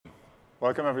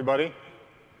Welcome, everybody.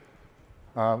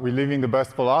 We're leaving the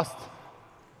best for last.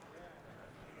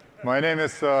 My name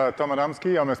is Tom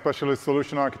Adamski. I'm a specialist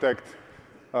solution architect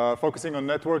focusing on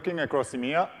networking across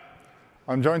EMEA.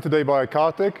 I'm joined today by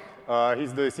Kartik.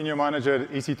 He's the senior manager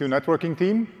at EC2 networking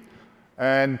team.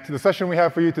 And the session we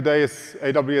have for you today is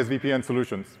AWS VPN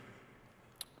solutions.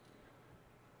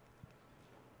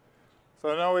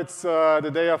 So I know it's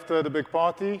the day after the big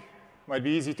party. Might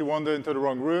be easy to wander into the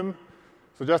wrong room.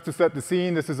 So just to set the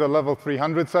scene, this is a level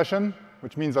 300 session,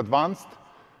 which means advanced.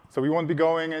 So we won't be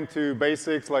going into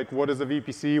basics like what is a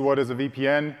VPC, what is a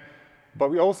VPN. But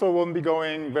we also won't be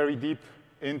going very deep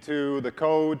into the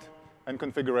code and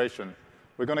configuration.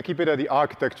 We're going to keep it at the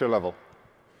architecture level.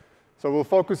 So we'll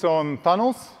focus on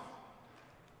tunnels,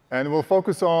 and we'll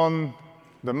focus on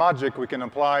the magic we can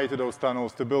apply to those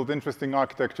tunnels to build interesting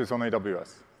architectures on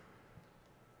AWS.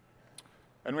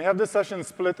 And we have this session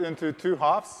split into two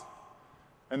halves.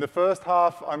 In the first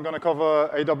half, I'm going to cover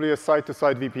AWS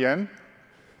site-to-site VPN.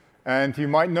 And you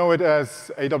might know it as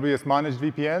AWS Managed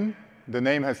VPN. The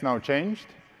name has now changed.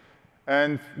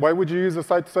 And why would you use a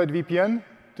site-to-site VPN?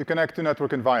 To connect to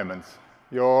network environments,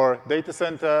 your data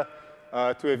center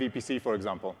to a VPC, for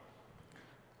example.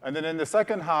 And then in the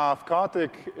second half,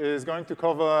 Kartik is going to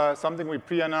cover something we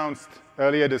pre-announced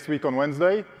earlier this week on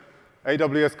Wednesday,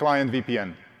 AWS Client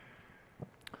VPN.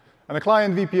 And a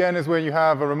client VPN is where you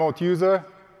have a remote user,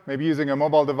 maybe using a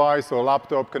mobile device or a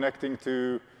laptop connecting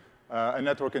to a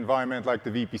network environment like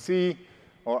the VPC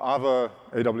or other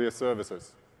AWS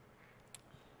services.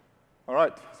 All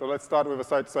right, so let's start with a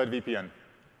site-to-site VPN.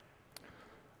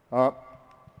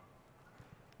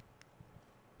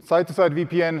 Site-to-site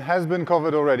VPN has been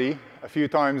covered already a few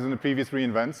times in the previous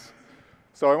reInvents.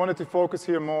 So I wanted to focus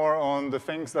here more on the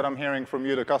things that I'm hearing from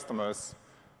you, the customers,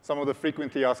 some of the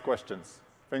frequently asked questions.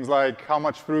 Things like how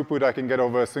much throughput I can get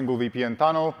over a single VPN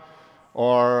tunnel,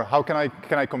 or how can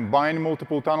I combine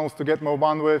multiple tunnels to get more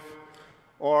bandwidth,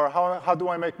 or how do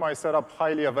I make my setup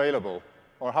highly available,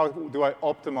 or how do I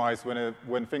optimize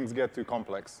when things get too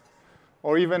complex,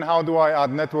 or even how do I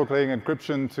add network layer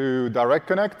encryption to direct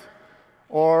connect,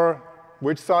 or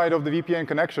which side of the VPN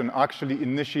connection actually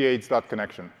initiates that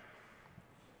connection.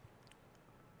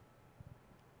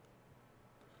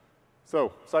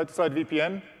 So site-to-site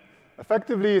VPN.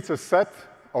 Effectively, it's a set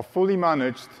of fully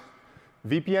managed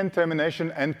VPN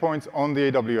termination endpoints on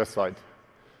the AWS side.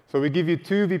 So we give you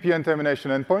two VPN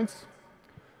termination endpoints.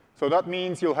 So that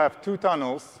means you'll have two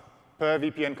tunnels per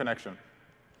VPN connection.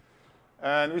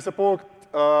 And we support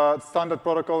standard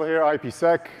protocol here,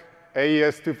 IPsec,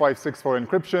 AES-256 for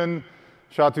encryption,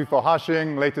 SHA-2 for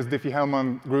hashing, latest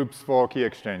Diffie-Hellman groups for key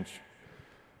exchange.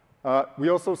 We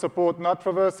also support NAT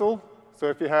traversal. So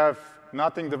if you have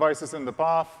NATing devices in the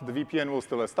path, the VPN will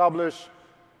still establish.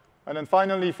 And then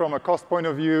finally, from a cost point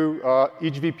of view,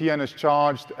 each VPN is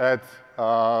charged at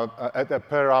a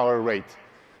per-hour rate.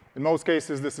 In most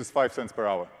cases, this is 5 cents per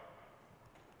hour.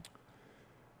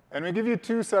 And we give you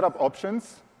two setup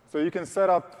options. So you can set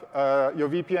up your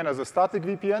VPN as a static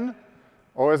VPN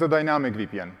or as a dynamic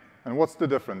VPN. And what's the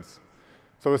difference?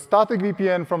 So a static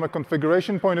VPN, from a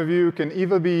configuration point of view, can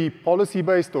either be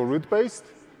policy-based or route-based,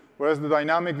 whereas the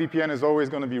dynamic VPN is always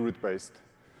going to be route-based.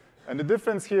 And the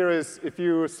difference here is if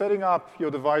you're setting up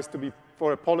your device to be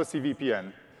for a policy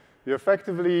VPN, you're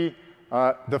effectively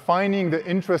defining the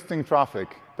interesting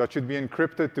traffic that should be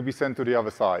encrypted to be sent to the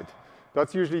other side.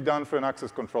 That's usually done for an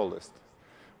access control list.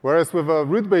 Whereas with a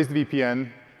route-based VPN,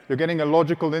 you're getting a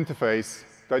logical interface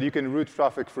that you can route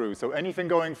traffic through. So anything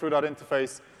going through that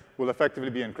interface will effectively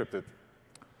be encrypted.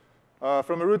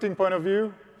 From a routing point of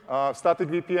view, static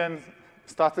VPN,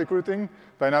 static routing,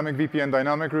 dynamic VPN,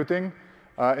 dynamic routing.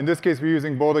 In this case, we're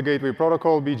using Border Gateway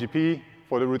Protocol, BGP,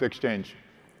 for the route exchange.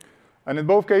 And in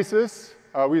both cases,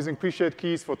 we're using pre-shared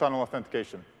keys for tunnel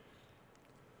authentication.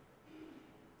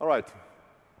 All right.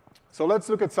 So let's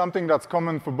look at something that's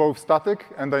common for both static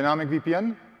and dynamic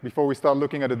VPN before we start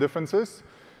looking at the differences,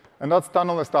 and that's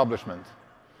tunnel establishment.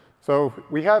 So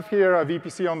we have here a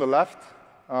VPC on the left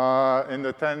in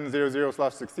the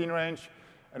 10.00/16 range,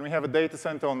 and we have a data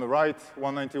center on the right,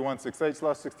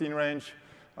 192.168/16 range.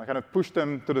 I kind of push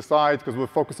them to the side because we're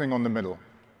focusing on the middle.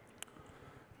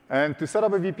 And to set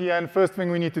up a VPN, first thing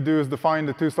we need to do is define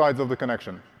the two sides of the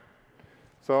connection.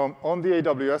 So on the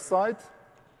AWS side,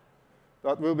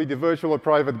 that will be the virtual or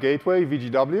private gateway,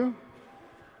 VGW.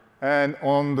 And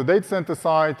on the data center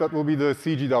side, that will be the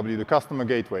CGW, the customer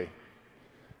gateway.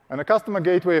 And a customer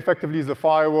gateway effectively is a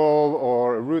firewall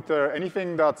or a router,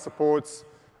 anything that supports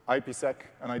IPsec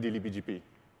and ideally BGP.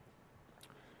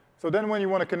 So then when you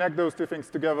want to connect those two things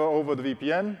together over the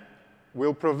VPN,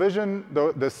 we'll provision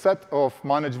the set of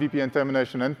managed VPN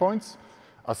termination endpoints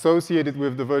associated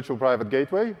with the virtual private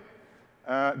gateway.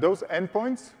 Those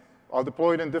endpoints are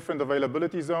deployed in different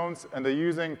availability zones, and they're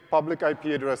using public IP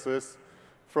addresses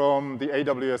from the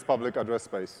AWS public address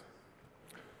space.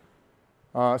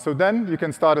 So then you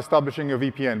can start establishing your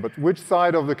VPN, but which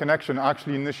side of the connection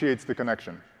actually initiates the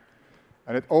connection?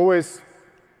 And it always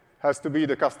has to be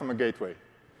the customer gateway.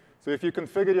 So if you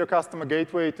configure your customer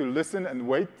gateway to listen and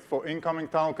wait for incoming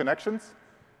tunnel connections,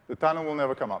 the tunnel will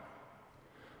never come up.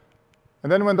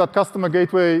 And then when that customer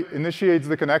gateway initiates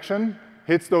the connection,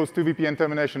 hits those two VPN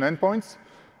termination endpoints,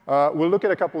 we'll look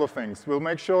at a couple of things. We'll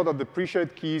make sure that the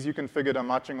pre-shared keys you configured are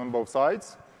matching on both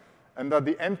sides, and that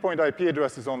the endpoint IP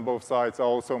addresses on both sides are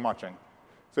also matching.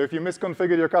 So if you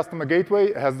misconfigured your customer gateway,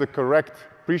 it has the correct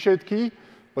pre-shared key,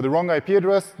 but the wrong IP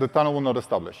address, the tunnel will not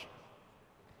establish.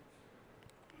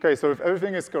 OK, so if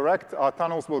everything is correct, our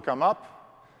tunnels will come up.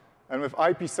 And with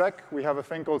IPsec, we have a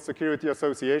thing called security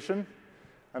association.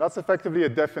 And that's effectively a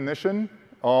definition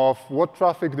of what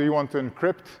traffic do you want to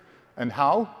encrypt and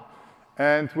how.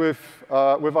 And with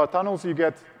our tunnels, you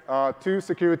get 2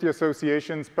 security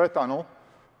associations per tunnel,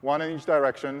 1 in each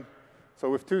direction. So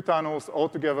with 2 tunnels,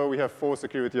 altogether, we have 4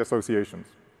 security associations.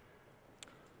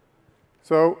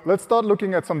 So let's start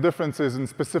looking at some differences in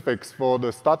specifics for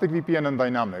the static VPN and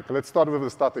dynamic. Let's start with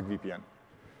the static VPN.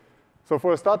 So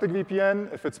for a static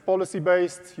VPN, if it's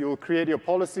policy-based, you'll create your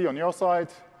policy on your side.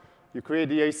 You create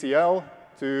the ACL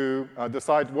to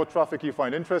decide what traffic you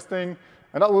find interesting.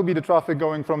 And that will be the traffic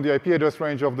going from the IP address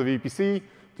range of the VPC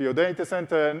to your data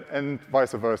center and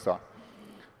vice versa.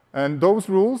 And those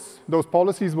rules, those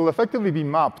policies, will effectively be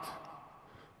mapped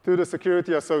to the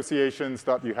security associations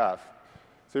that you have.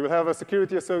 So you will have a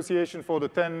security association for the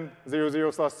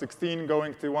 10.00/16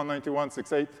 going to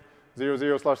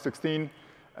 192.168.00/16.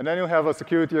 And then you'll have a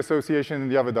security association in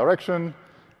the other direction.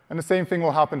 And the same thing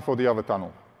will happen for the other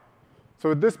tunnel.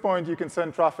 So at this point, you can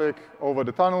send traffic over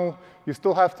the tunnel. You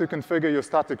still have to configure your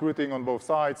static routing on both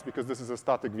sides, because this is a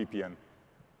static VPN.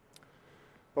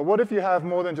 But what if you have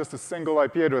more than just a single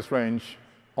IP address range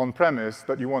on-premise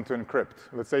that you want to encrypt?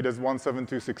 Let's say there's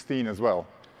 172.16 as well.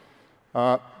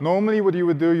 Normally, what you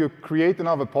would do, you create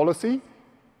another policy,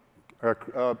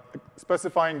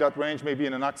 specifying that range maybe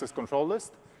in an access control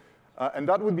list. And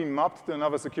that would be mapped to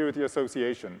another security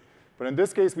association. But in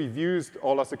this case, we've used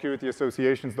all our security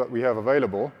associations that we have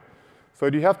available. So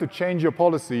you have to change your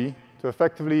policy to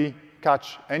effectively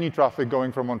catch any traffic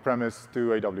going from on-premise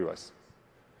to AWS.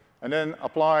 And then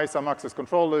apply some access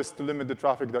control list to limit the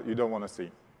traffic that you don't want to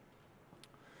see.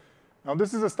 Now,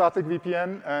 this is a static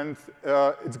VPN, and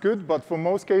it's good, but for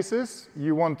most cases,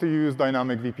 you want to use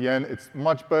dynamic VPN. It's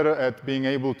much better at being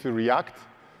able to react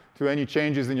to any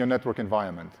changes in your network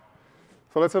environment.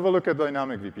 So let's have a look at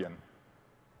dynamic VPN.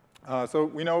 So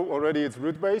we know already it's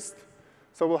route-based.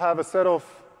 So we'll have a set of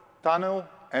tunnel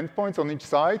endpoints on each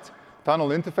side, tunnel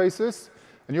interfaces,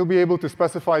 and you'll be able to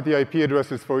specify the IP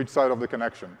addresses for each side of the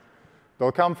connection.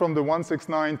 They'll come from the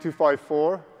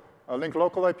 169.254 link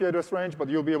local IP address range, but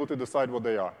you'll be able to decide what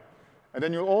they are. And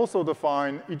then you'll also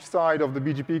define each side of the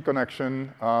BGP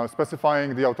connection,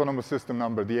 specifying the autonomous system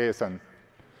number, the ASN.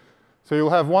 So you'll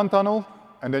have one tunnel,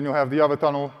 and then you'll have the other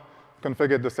tunnel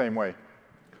configured the same way.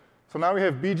 So now we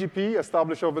have BGP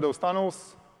established over those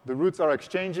tunnels. The routes are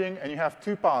exchanging, and you have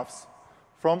 2 paths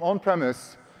from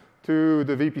on-premise to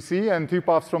the VPC and 2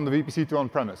 paths from the VPC to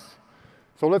on-premise.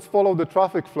 So let's follow the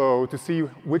traffic flow to see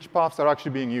which paths are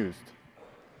actually being used.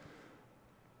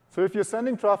 So if you're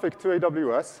sending traffic to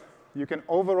AWS, you can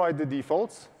override the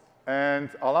defaults and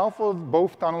allow for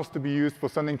both tunnels to be used for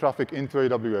sending traffic into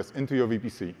AWS, into your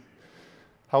VPC.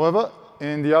 However,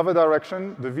 in the other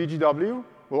direction, the VGW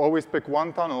will always pick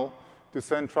one tunnel to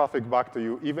send traffic back to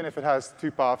you, even if it has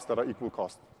 2 paths that are equal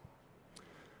cost.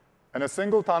 And a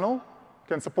single tunnel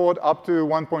can support up to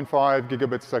 1.5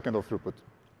 gigabits a second of throughput.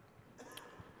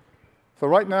 So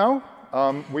right now,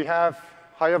 we have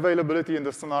high availability in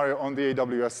this scenario on the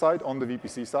AWS side, on the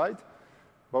VPC side.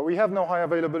 But we have no high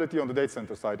availability on the data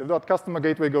center side. If that customer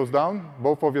gateway goes down,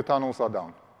 both of your tunnels are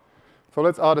down. So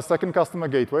let's add a second customer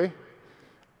gateway.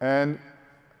 And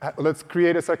let's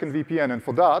create a second VPN. And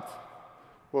for that,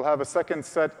 we'll have a second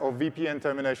set of VPN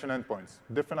termination endpoints,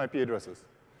 different IP addresses.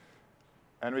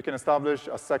 And we can establish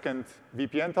a second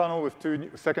VPN tunnel with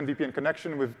second VPN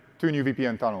connection with 2 new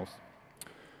VPN tunnels.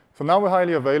 So now we're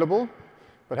highly available.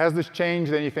 But has this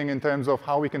changed anything in terms of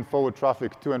how we can forward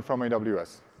traffic to and from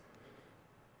AWS?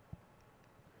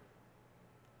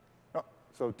 No.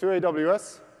 So to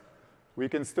AWS, we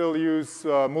can still use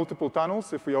multiple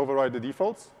tunnels if we override the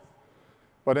defaults.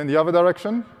 But in the other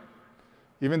direction,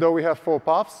 even though we have 4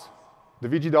 paths, the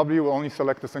VGW will only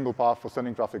select a single path for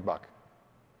sending traffic back.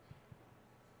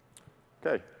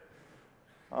 OK.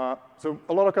 So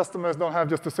a lot of customers don't have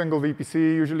just a single VPC.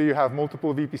 Usually, you have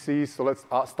multiple VPCs. So let's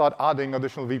start adding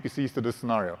additional VPCs to this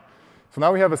scenario. So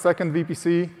now we have a second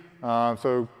VPC.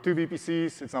 So 2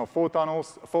 VPCs. It's now 4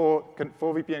 tunnels, 4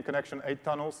 VPN connection, 8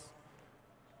 tunnels.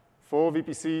 4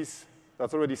 VPCs.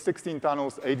 That's already 16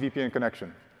 tunnels, 8 VPN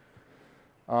connection.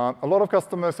 A lot of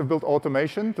customers have built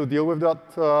automation to deal with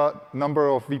that number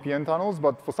of VPN tunnels.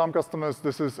 But for some customers,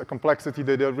 this is a complexity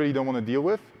they really don't want to deal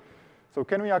with. So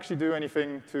can we actually do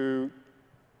anything to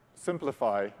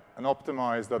simplify and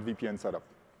optimize that VPN setup?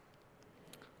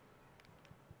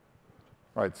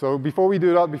 Right, so before we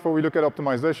do that, before we look at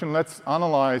optimization, let's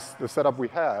analyze the setup we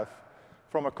have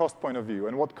from a cost point of view.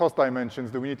 And what cost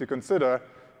dimensions do we need to consider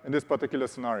in this particular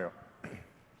scenario?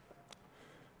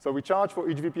 So we charge for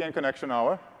each VPN connection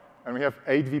hour. And we have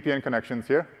 8 VPN connections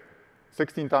here,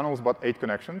 16 tunnels, but 8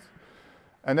 connections.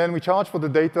 And then we charge for the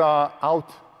data out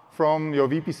from your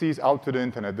VPCs out to the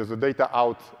internet. There's a data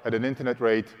out at an internet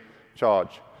rate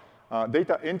charge.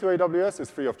 Data into AWS is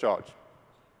free of charge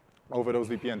over those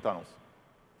VPN tunnels.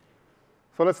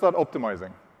 So let's start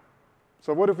optimizing.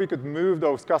 So what if we could move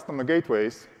those customer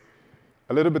gateways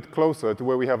a little bit closer to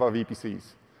where we have our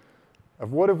VPCs?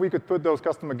 What if we could put those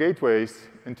customer gateways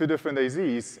in 2 different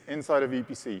AZs inside a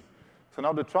VPC? So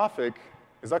now the traffic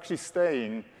is actually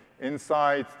staying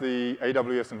inside the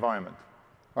AWS environment.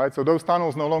 Right? So those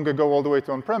tunnels no longer go all the way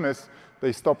to on-premise.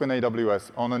 They stop in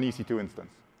AWS on an EC2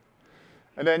 instance.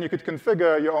 And then you could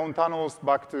configure your own tunnels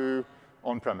back to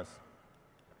on-premise.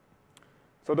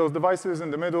 So those devices in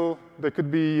the middle, they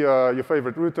could be your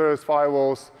favorite routers,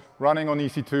 firewalls, running on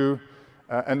EC2.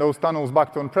 And those tunnels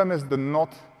back to on-premise, they're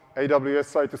not AWS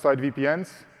side-to-side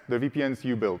VPNs. They're VPNs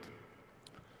you built.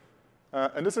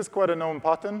 And this is quite a known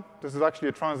pattern. This is actually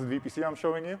a transit VPC I'm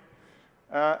showing you.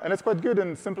 And it's quite good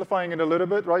in simplifying it a little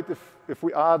bit, right? If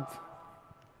we add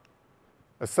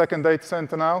a second data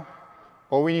center now,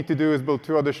 all we need to do is build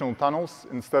 2 additional tunnels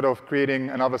instead of creating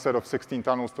another set of 16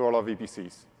 tunnels to all our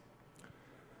VPCs.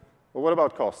 But what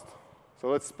about cost? So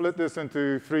let's split this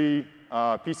into 3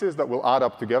 pieces that will add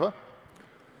up together.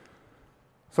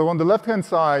 So on the left-hand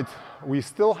side, we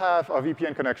still have our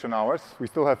VPN connection hours. We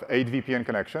still have 8 VPN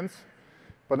connections.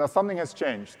 But now something has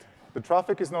changed. The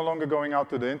traffic is no longer going out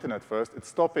to the internet first. It's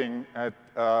stopping at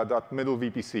that middle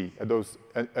VPC, at those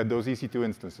EC2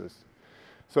 instances.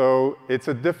 So it's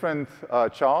a different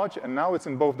charge, and now it's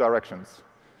in both directions.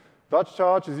 That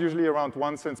charge is usually around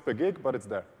 1 cent per gig, but it's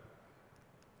there.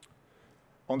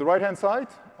 On the right-hand side,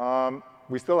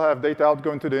 we still have data out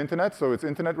going to the internet, so it's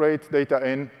internet rate, data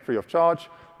in, free of charge.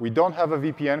 We don't have a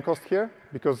VPN cost here,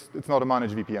 because it's not a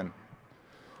managed VPN.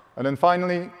 And then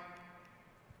finally,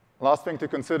 last thing to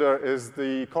consider is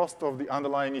the cost of the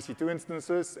underlying EC2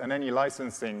 instances and any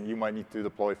licensing you might need to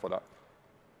deploy for that.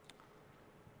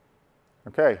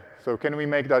 OK, so can we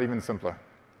make that even simpler?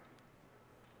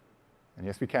 And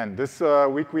yes, we can. This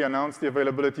week, we announced the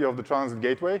availability of the Transit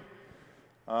Gateway.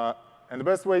 And the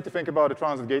best way to think about a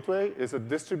Transit Gateway is a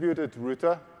distributed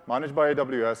router managed by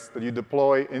AWS that you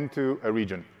deploy into a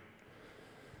region.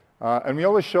 And we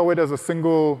always show it as a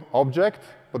single object.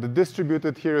 But the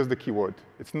distributed here is the keyword.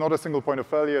 It's not a single point of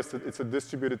failure. It's a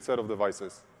distributed set of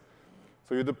devices.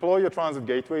 So you deploy your Transit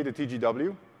Gateway, the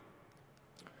TGW.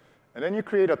 And then you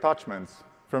create attachments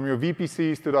from your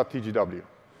VPCs to that TGW.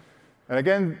 And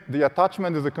again, the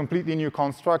attachment is a completely new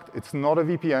construct. It's not a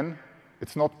VPN.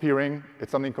 It's not peering.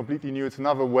 It's something completely new. It's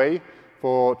another way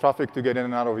for traffic to get in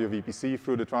and out of your VPC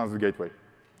through the Transit Gateway.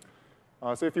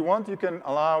 So if you want, you can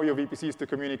allow your VPCs to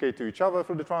communicate to each other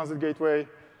through the Transit Gateway.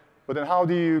 But then how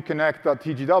do you connect that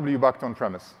TGW back to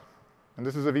on-premise? And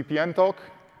this is a VPN talk.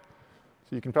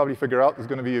 So you can probably figure out there's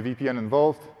going to be a VPN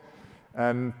involved.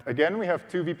 And again, we have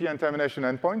 2 VPN termination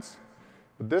endpoints.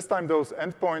 But this time, those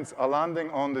endpoints are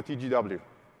landing on the TGW.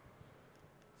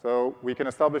 So we can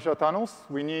establish our tunnels.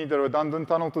 We need a redundant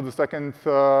tunnel to the second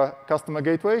customer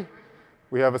gateway.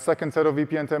 We have a second set of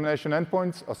VPN termination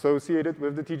endpoints associated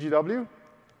with the TGW.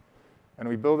 And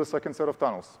we build a second set of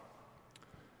tunnels.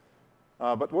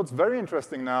 But what's very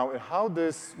interesting now is how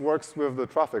this works with the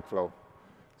traffic flow.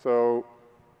 So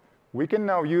we can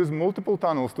now use multiple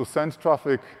tunnels to send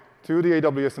traffic to the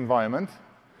AWS environment.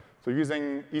 So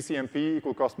using ECMP,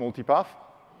 equal cost multipath.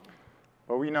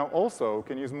 But we now also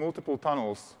can use multiple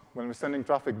tunnels when we're sending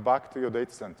traffic back to your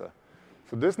data center.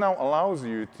 So this now allows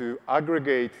you to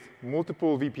aggregate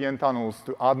multiple VPN tunnels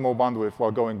to add more bandwidth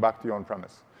while going back to your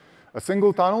on-premise. A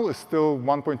single tunnel is still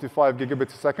 1.25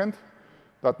 gigabits a second.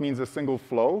 That means a single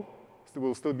flow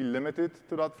will still be limited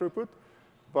to that throughput.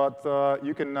 But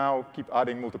you can now keep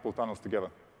adding multiple tunnels together.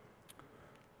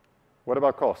 What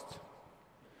about costs?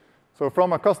 So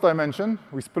from a cost dimension,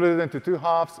 we split it into two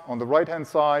halves. On the right-hand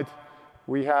side,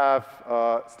 we have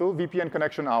still VPN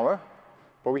connection hour,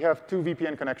 but we have two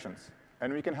VPN connections.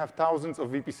 And we can have thousands of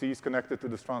VPCs connected to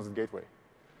this transit gateway.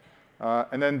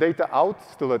 And then data out,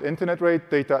 still at internet rate.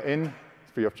 Data in,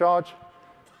 free of charge.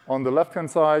 On the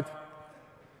left-hand side,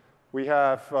 we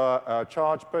have a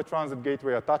charge per transit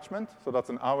gateway attachment. So that's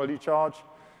an hourly charge.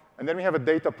 And then we have a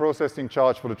data processing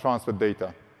charge for the transferred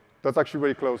data. That's actually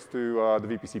very close to the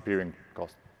VPC peering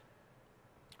cost.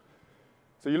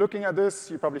 So you're looking at this,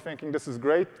 you're probably thinking, this is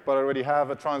great, but I already have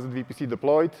a transit VPC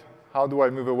deployed. How do I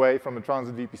move away from the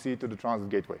transit VPC to the transit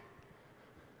gateway?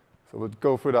 So we'll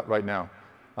go through that right now.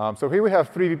 So here we have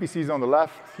three VPCs on the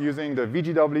left using the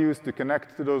VGWs to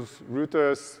connect to those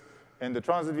routers in the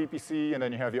transit VPC, and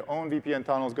then you have your own VPN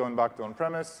tunnels going back to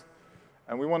on-premise.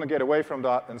 And we want to get away from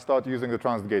that and start using the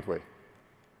transit gateway.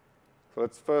 So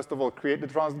let's first of all create the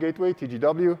transit gateway,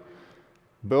 TGW,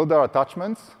 build our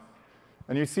attachments.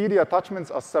 And you see the attachments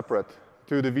are separate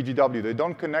to the VGW. They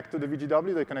don't connect to the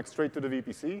VGW. They connect straight to the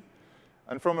VPC.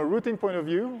 And from a routing point of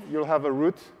view, you'll have a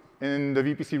route in the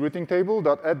VPC routing table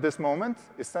that at this moment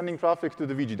is sending traffic to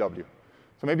the VGW.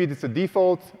 So maybe it's a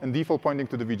default and default pointing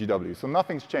to the VGW. So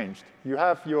nothing's changed. You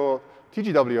have your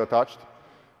TGW attached,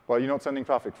 but you're not sending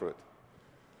traffic through it.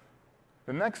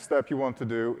 The next step you want to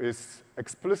do is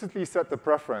explicitly set the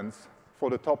preference for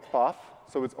the top path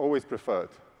so it's always preferred.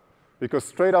 Because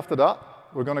straight after that,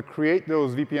 we're going to create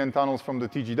those VPN tunnels from the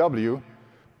TGW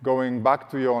going back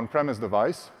to your on-premise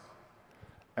device.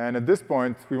 And at this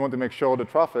point, we want to make sure the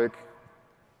traffic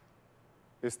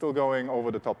is still going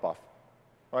over the top path.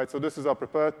 Right? So this is our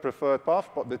preferred path,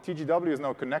 but the TGW is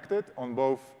now connected on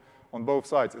both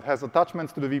sides. It has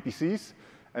attachments to the VPCs,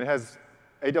 and it has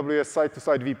AWS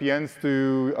site-to-site VPNs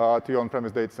to your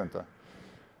on-premise data center.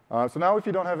 So now if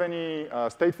you don't have any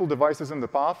stateful devices in the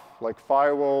path, like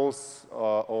firewalls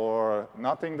or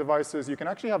nothing devices, you can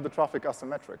actually have the traffic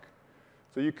asymmetric.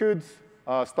 So you could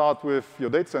start with your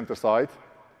data center side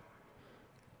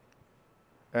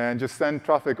and just send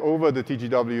traffic over the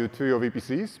TGW to your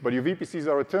VPCs, but your VPCs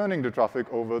are returning the traffic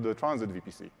over the transit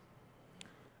VPC.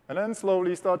 And then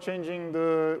slowly start changing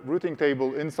the routing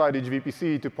table inside each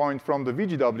VPC to point from the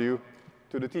VGW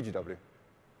to the TGW.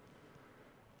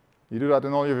 You do that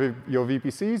in all your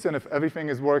VPCs, and if everything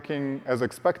is working as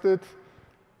expected,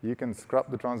 you can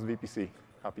scrap the transit VPC.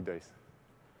 Happy days.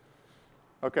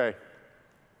 OK.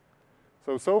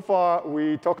 So far,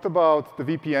 we talked about the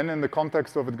VPN in the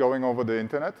context of it going over the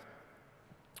internet.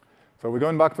 So we're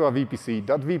going back to our VPC.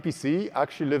 That VPC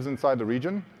actually lives inside the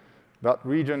region. That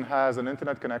region has an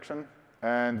internet connection,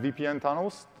 and VPN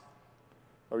tunnels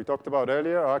that we talked about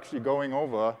earlier are actually going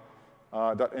over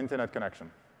that internet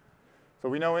connection. So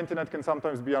we know internet can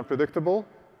sometimes be unpredictable.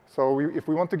 So if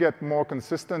we want to get more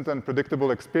consistent and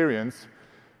predictable experience,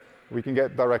 we can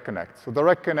get Direct Connect. So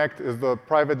Direct Connect is the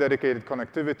private dedicated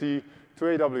connectivity to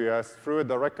AWS through a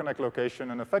Direct Connect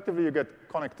location, and effectively you get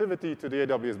connectivity to the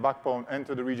AWS backbone and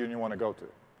to the region you want to go to.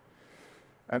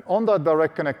 And on that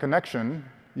Direct Connect connection,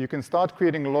 you can start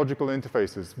creating logical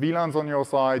interfaces. VLANs on your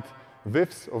side,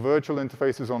 VIFs, or virtual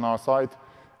interfaces on our side.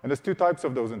 And there's two types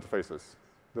of those interfaces.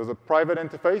 There's a private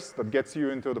interface that gets you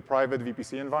into the private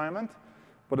VPC environment,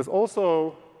 but there's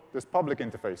also this public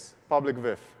interface, public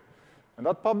VIF. And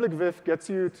that public VIF gets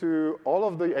you to all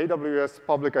of the AWS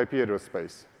public IP address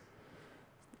space,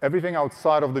 everything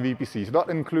outside of the VPC. So that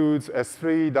includes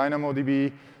S3,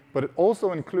 DynamoDB, but it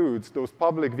also includes those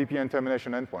public VPN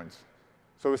termination endpoints.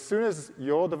 So as soon as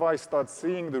your device starts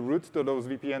seeing the route to those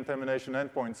VPN termination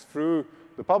endpoints through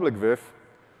the public VIF,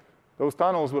 those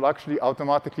tunnels will actually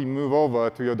automatically move over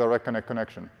to your Direct Connect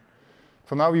connection.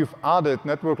 So now you've added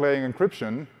network layering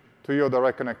encryption to your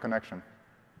Direct Connect connection.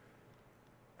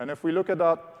 And if we look at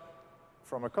that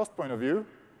from a cost point of view,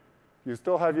 you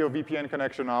still have your VPN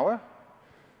connection hour.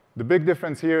 The big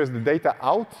difference here is the data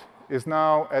out is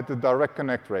now at the Direct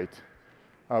Connect rate,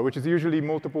 which is usually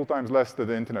multiple times less than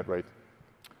the internet rate.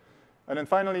 And then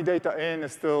finally, data in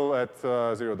is still at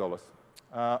 $0.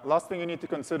 Last thing you need to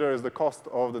consider is the cost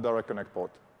of the Direct Connect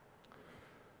port.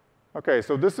 OK,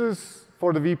 so this is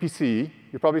for the VPC.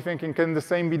 You're probably thinking, can the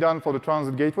same be done for the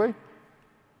transit gateway?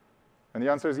 And the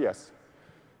answer is yes.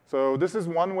 So this is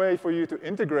one way for you to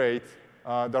integrate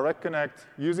Direct Connect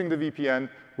using the VPN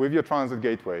with your transit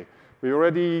gateway. We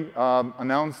already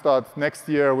announced that next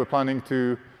year we're planning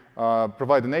to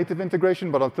provide a native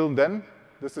integration, but until then,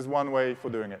 this is one way for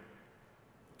doing it.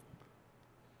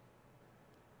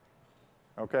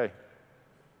 OK,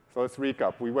 so let's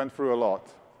recap. We went through a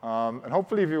lot. And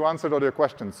hopefully we've answered all your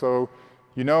questions. So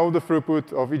you know the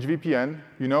throughput of each VPN.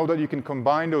 You know that you can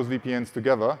combine those VPNs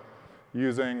together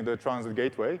using the transit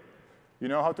gateway. You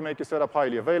know how to make your setup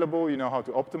highly available. You know how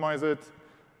to optimize it.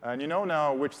 And you know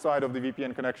now which side of the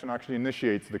VPN connection actually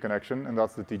initiates the connection, and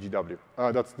that's the TGW.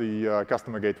 That's the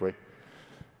customer gateway.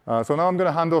 So now I'm going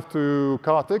to hand off to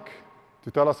Karthik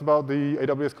to tell us about the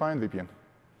AWS Client VPN.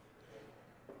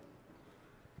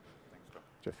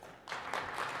 Cheers.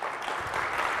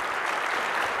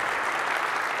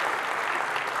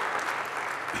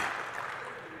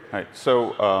 Right,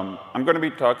 so I'm going to be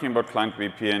talking about Client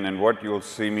VPN, and what you'll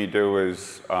see me do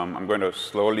is I'm going to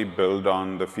slowly build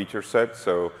on the feature set.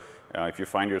 So if you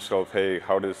find yourself, hey,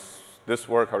 how does this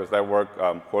work, how does that work,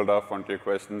 hold off on your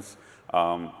questions.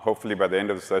 Hopefully by the end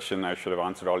of the session, I should have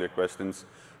answered all your questions.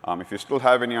 If you still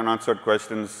have any unanswered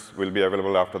questions, we'll be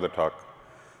available after the talk.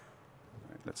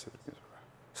 Right, let's see.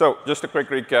 So just a quick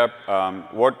recap,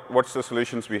 what's the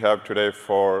solutions we have today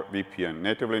for VPN?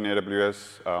 Natively in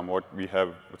AWS, what we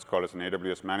have, what's called as an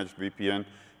AWS Managed VPN.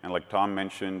 And like Tom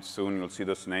mentioned, soon you'll see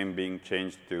this name being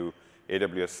changed to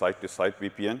AWS Site-to-Site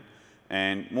VPN.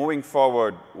 And moving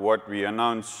forward, what we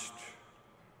announced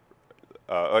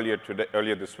earlier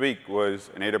this week was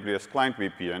an AWS Client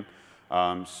VPN,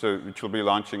 which will be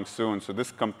launching soon. So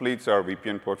this completes our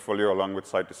VPN portfolio along with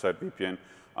Site-to-Site VPN.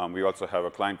 We also have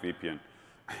a Client VPN.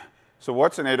 So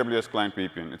what's an AWS Client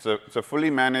VPN? It's a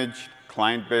fully managed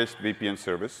client-based VPN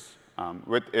service.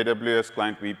 With AWS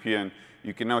Client VPN,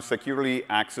 you can now securely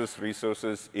access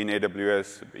resources in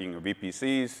AWS, being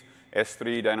VPCs,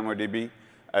 S3, DynamoDB,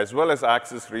 as well as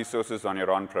access resources on your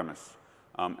on-premise.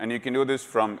 And you can do this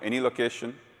from any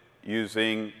location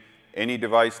using any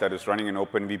device that is running an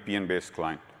OpenVPN-based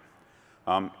client.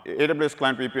 AWS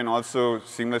Client VPN also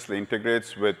seamlessly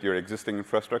integrates with your existing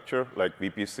infrastructure, like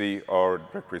VPC or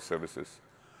directory services.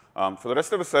 For the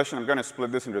rest of the session, I'm going to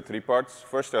split this into 3 parts.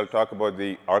 First, I'll talk about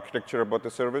the architecture about the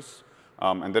service,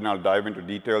 and then I'll dive into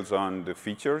details on the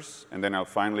features, and then I'll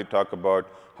finally talk about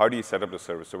how do you set up the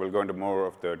service. So we'll go into more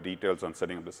of the details on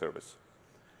setting up the service.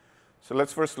 So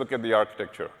let's first look at the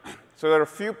architecture. So there are a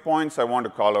few points I want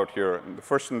to call out here. The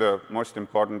first and the most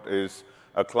important is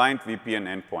a client VPN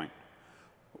endpoint.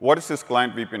 What is this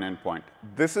client VPN endpoint?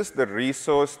 This is the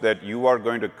resource that you are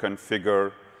going to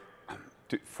configure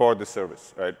for the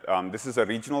service. Right? This is a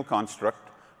regional construct,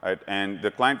 right? And the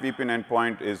client VPN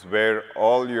endpoint is where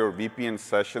all your VPN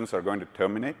sessions are going to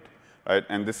terminate. Right?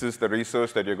 And this is the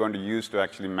resource that you're going to use to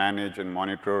actually manage and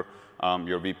monitor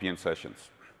your VPN sessions.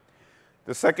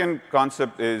 The second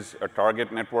concept is a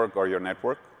target network or your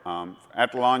network.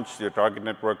 At launch, your target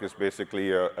network is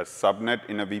basically a subnet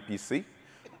in a VPC.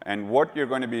 And what you're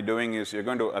going to be doing is you're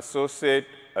going to associate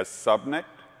a subnet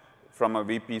from a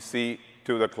VPC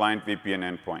to the client VPN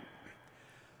endpoint.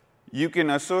 You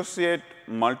can associate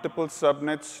multiple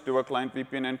subnets to a client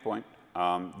VPN endpoint.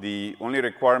 The only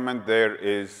requirement there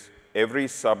is every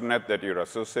subnet that you're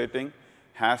associating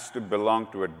has to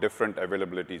belong to a different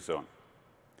availability zone.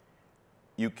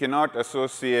 You cannot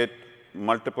associate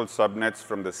multiple subnets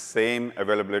from the same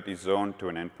availability zone to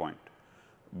an endpoint.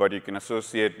 But you can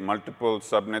associate multiple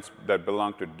subnets that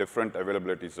belong to different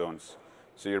availability zones.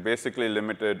 So you're basically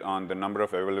limited on the number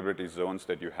of availability zones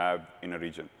that you have in a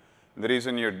region. And the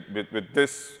reason with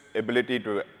this ability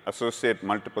to associate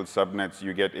multiple subnets,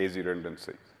 you get AZ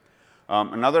redundancy.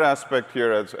 Another aspect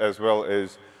here as well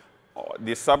is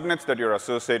the subnets that you're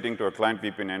associating to a client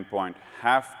VPN endpoint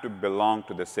have to belong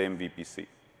to the same VPC.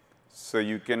 So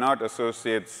you cannot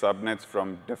associate subnets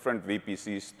from different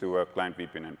VPCs to a client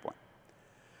VPN endpoint.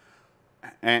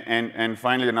 And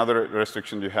finally, another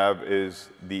restriction you have is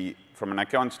from an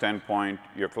account standpoint,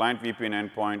 your client VPN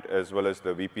endpoint as well as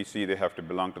the VPC, they have to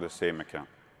belong to the same account.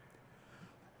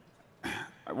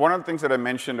 One of the things that I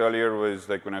mentioned earlier was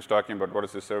like when I was talking about what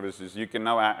is the service is you can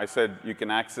now, I said you can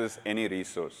access any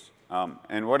resource.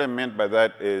 And what I meant by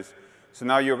that is, so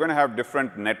now you're going to have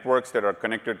different networks that are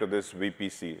connected to this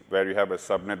VPC, where you have a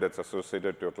subnet that's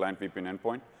associated to a client VPN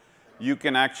endpoint. You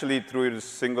can actually, through this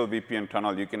single VPN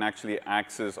tunnel, you can actually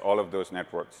access all of those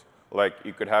networks. Like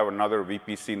you could have another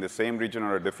VPC in the same region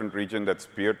or a different region that's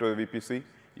peer to the VPC.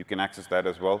 You can access that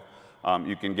as well.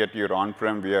 You can get to your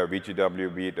on-prem via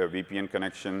VGW, be it a VPN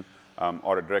connection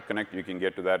or a direct connect. You can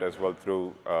get to that as well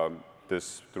through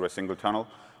through a single tunnel.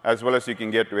 As well as you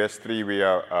can get to S3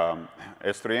 via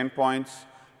S3 endpoints,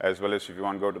 as well as if you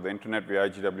want to go to the internet via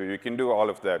IGW, you can do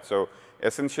all of that. So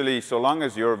essentially, so long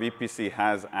as your VPC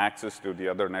has access to the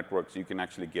other networks, you can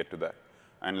actually get to that.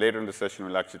 And later in the session,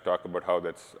 we'll actually talk about how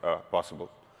that's possible.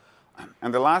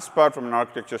 And the last part from an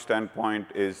architecture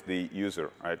standpoint is the user,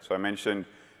 right? So I mentioned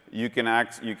you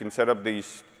can set up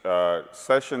these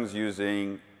sessions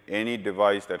using any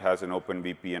device that has an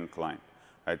OpenVPN client.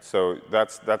 Right, so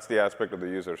that's the aspect of the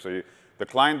user. So the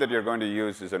client that you're going to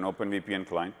use is an OpenVPN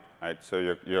client. right?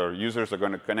 So your users are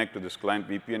going to connect to this client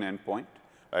VPN endpoint,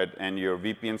 right? And your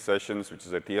VPN sessions, which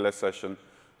is a TLS session,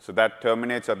 so that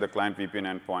terminates at the client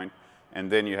VPN endpoint, and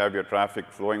then you have your traffic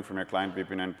flowing from your client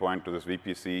VPN endpoint to this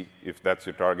VPC, if that's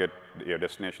your target, your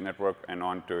destination network, and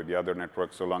on to the other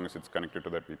network, so long as it's connected to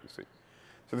that VPC.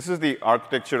 So this is the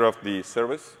architecture of the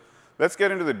service. Let's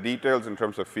get into the details in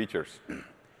terms of features.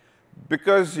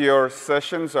 Because your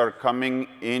sessions are coming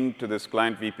into this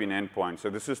client VPN endpoint, so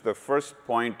this is the first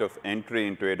point of entry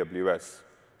into AWS.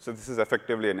 So this is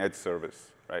effectively an edge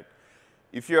service, right?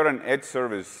 If you're an edge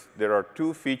service, there are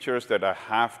two features that I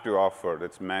have to offer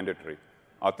that's mandatory: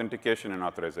 authentication and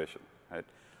authorization, right?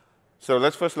 So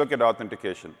let's first look at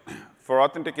authentication. For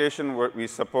authentication, we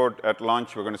support, at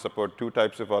launch, we're going to support two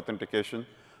types of authentication.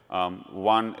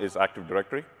 One is Active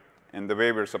Directory. And the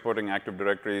way we're supporting Active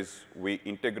Directory is we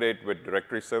integrate with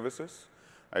directory services.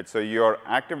 Right? So your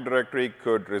Active Directory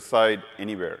could reside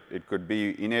anywhere. It could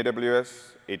be in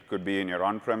AWS. It could be in your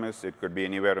on-premise. It could be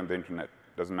anywhere on the internet.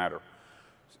 Doesn't matter.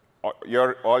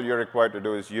 All you're required to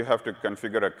do is you have to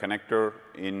configure a connector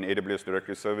in AWS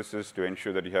Directory Services to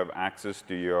ensure that you have access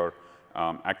to your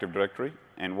Active Directory.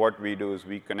 And what we do is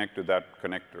we connect to that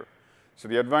connector. So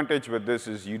the advantage with this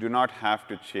is you do not have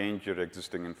to change your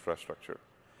existing infrastructure.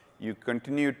 You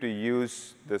continue to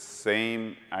use the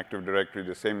same Active Directory,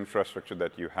 the same infrastructure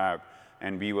that you have,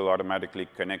 and we will automatically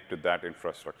connect to that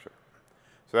infrastructure.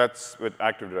 So that's with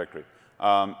Active Directory.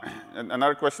 And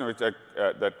another question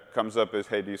that comes up is,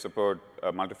 hey, do you support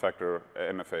multi-factor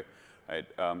MFA? Right?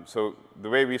 So the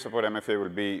way we support MFA will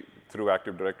be through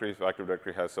Active Directory. If Active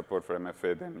Directory has support for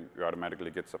MFA, then you automatically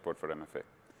get support for MFA.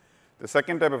 The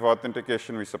second type of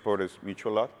authentication we support is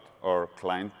mutual auth or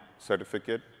client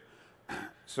certificate.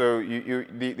 So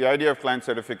the idea of client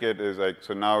certificate is like,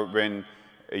 so now when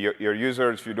your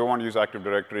users, if you don't want to use Active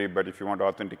Directory, but if you want to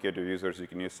authenticate your users, you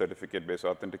can use certificate-based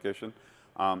authentication.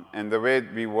 And the way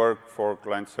we work for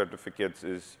client certificates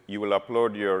is you will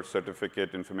upload your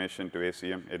certificate information to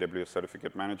ACM, AWS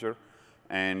Certificate Manager,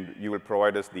 and you will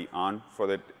provide us the ON for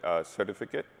that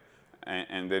certificate,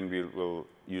 and then we will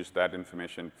use that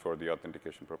information for the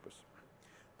authentication purpose.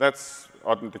 That's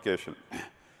authentication.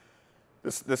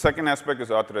 The second aspect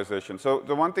is authorization. So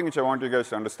the one thing which I want you guys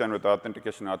to understand with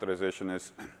authentication and authorization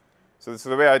is, so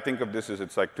the way I think of this is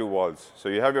it's like two walls. So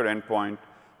you have your endpoint.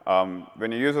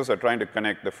 When your users are trying to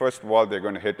connect, the first wall they're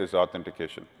going to hit is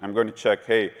authentication. I'm going to check,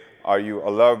 hey, are you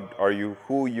allowed, are you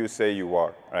who you say you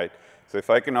are, right? So if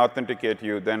I can authenticate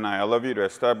you, then I allow you to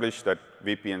establish that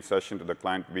VPN session to the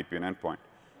client VPN endpoint.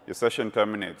 Your session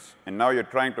terminates, and now you're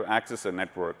trying to access a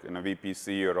network in a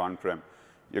VPC or on-prem.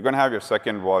 You're going to have your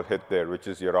second wall hit there, which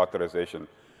is your authorization.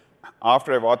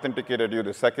 After I've authenticated you,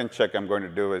 the second check I'm going to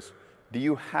do is, do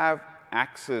you have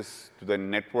access to the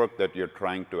network that you're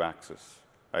trying to access?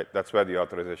 Right? That's where the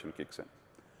authorization kicks in.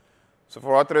 So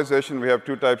for authorization, we have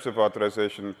two types of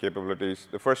authorization capabilities.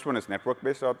 The first one is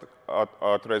network-based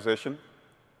authorization.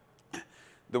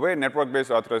 The way network-based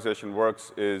authorization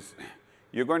works is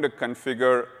you're going to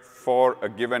configure for a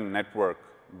given network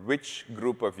which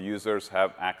group of users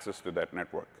have access to that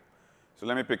network. So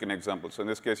let me pick an example. So in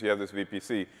this case, you have this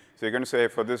VPC. So you're going to say,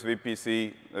 for this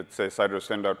VPC, let's say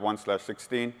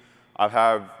siderow10.1/16, I'll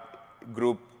have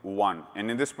group 1.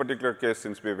 And in this particular case,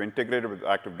 since we've integrated with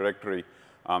Active Directory,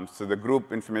 so the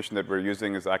group information that we're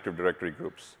using is Active Directory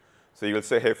groups. So you'll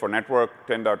say, hey, for network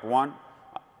 10.1,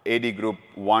 AD group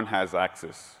 1 has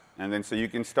access. And then so you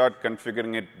can start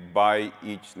configuring it by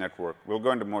each network. We'll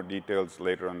go into more details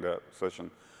later in the session.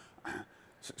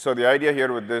 So the idea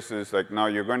here with this is like now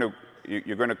you're going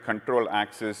to control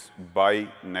access by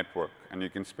network, and you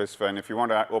can specify. And if you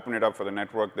want to open it up for the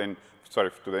network, then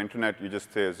sorry, to the internet, you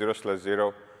just say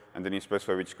 0/0, and then you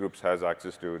specify which groups has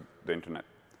access to the internet.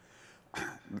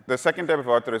 The second type of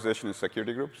authorization is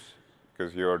security groups,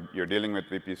 because you're dealing with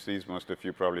VPCs. Most of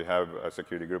you probably have a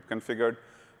security group configured.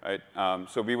 Right?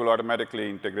 So we will automatically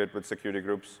integrate with security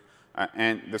groups.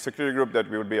 And the security group that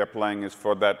we would be applying is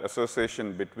for that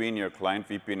association between your client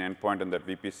VPN endpoint and that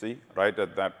VPC. Right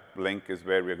at that link is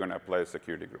where we're going to apply a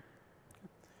security group.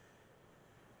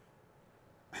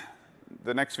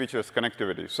 The next feature is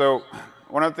connectivity. So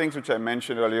one of the things which I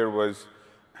mentioned earlier was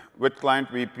with client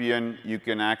VPN, you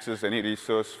can access any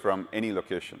resource from any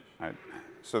location. Right?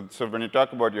 So when you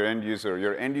talk about your end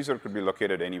user could be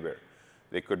located anywhere.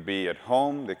 They could be at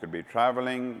home, they could be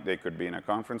traveling, they could be in a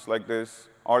conference like this,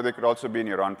 or they could also be in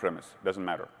your on-premise. Doesn't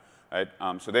matter. Right?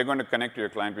 So they're going to connect to your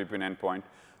client VPN endpoint.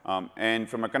 And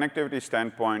from a connectivity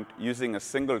standpoint, using a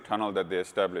single tunnel that they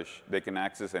establish, they can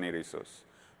access any resource.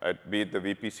 Right? Be it the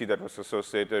VPC that was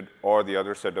associated or the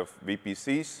other set of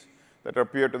VPCs that are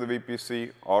peer to the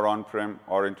VPC or on-prem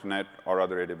or internet or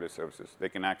other AWS services. They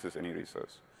can access any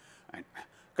resource. And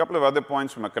a couple of other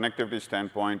points from a connectivity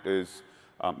standpoint is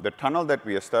the tunnel that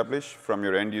we establish from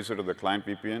your end user to the client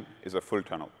VPN is a full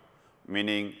tunnel,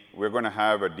 meaning we're going to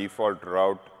have a default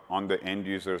route on the end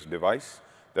user's device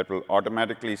that will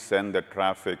automatically send the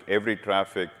traffic, every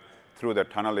traffic, through the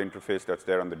tunnel interface that's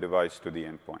there on the device to the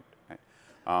endpoint.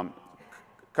 Right?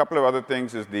 Couple of other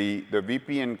things is the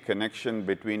VPN connection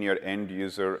between your end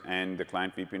user and the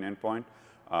client VPN endpoint.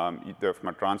 From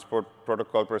a transport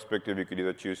protocol perspective, you could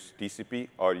either choose TCP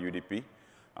or UDP.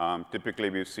 Typically,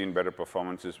 we've seen better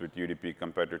performances with UDP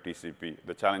compared to TCP.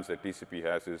 The challenge that TCP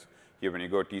has is here when you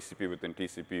go TCP within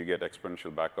TCP, you get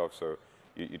exponential backoff. So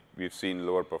we've seen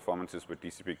lower performances with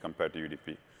TCP compared to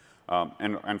UDP.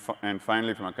 And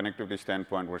finally, from a connectivity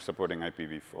standpoint, we're supporting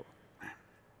IPv4.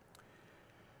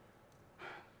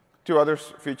 Two other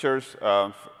features.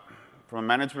 From a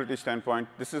manageability standpoint,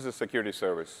 this is a security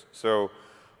service. So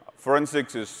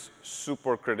forensics is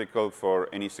super critical for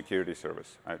any security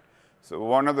service. Right? So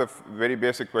one of the very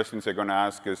basic questions you're going to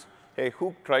ask is, hey,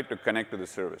 who tried to connect to the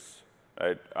service?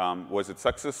 Right? Was it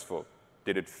successful?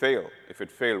 Did it fail? If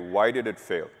it failed, why did it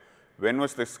fail? When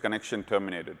was this connection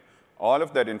terminated? All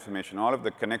of that information, all of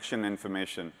the connection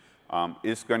information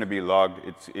is going to be logged.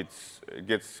 It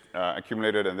gets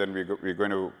accumulated, and then we're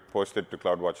going to post it to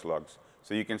CloudWatch logs.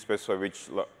 So you can specify which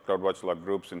CloudWatch log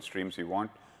groups and streams you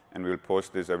want, and we'll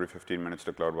post this every 15 minutes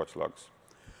to CloudWatch logs.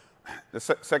 The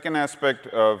second aspect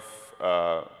of,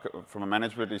 from a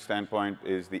manageability standpoint,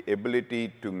 is the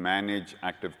ability to manage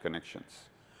active connections.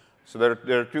 So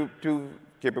there are two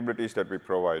capabilities that we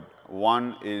provide.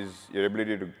 One is your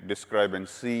ability to describe and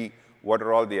see what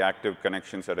are all the active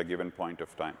connections at a given point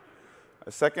of time.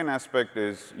 A second aspect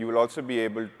is you will also be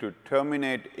able to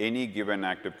terminate any given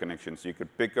active connections. You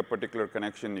could pick a particular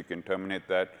connection, you can terminate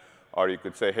that, or you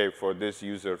could say, hey, for this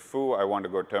user foo, I want to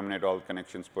go terminate all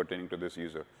connections pertaining to this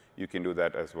user. You can do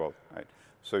that as well. Right?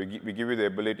 So we give you the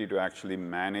ability to actually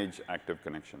manage active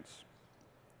connections.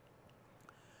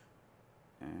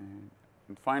 And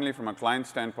finally, from a client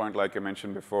standpoint, like I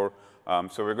mentioned before,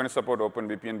 so we're going to support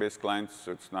OpenVPN-based clients.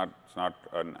 So it's not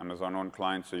an Amazon-owned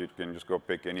client, so you can just go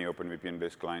pick any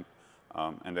OpenVPN-based client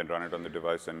and then run it on the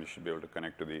device, and you should be able to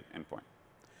connect to the endpoint.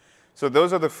 So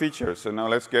those are the features. So now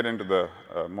let's get into the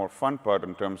more fun part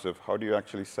in terms of how do you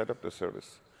actually set up the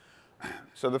service.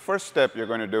 So the first step you're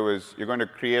going to do is you're going to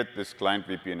create this client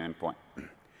VPN endpoint.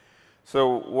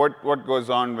 So what goes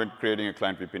on with creating a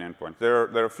client VPN endpoint? There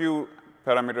are a few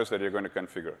parameters that you're going to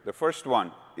configure. The first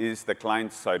one is the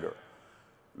client CIDR.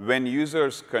 When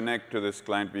users connect to this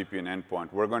client VPN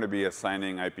endpoint, we're going to be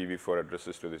assigning IPv4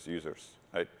 addresses to these users.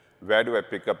 Right? Where do I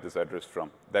pick up this address from?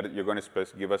 That you're going to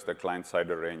give us the client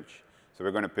CIDR range. So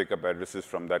we're going to pick up addresses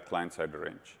from that client CIDR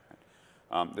range.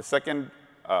 The second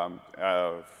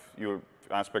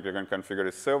aspect you're going to configure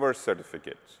is server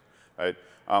certificates. Right?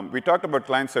 We talked about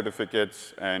client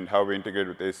certificates and how we integrate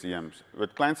with ACMs.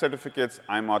 With client certificates,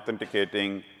 I'm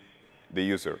authenticating the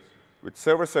user. With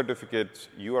server certificates,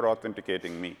 you are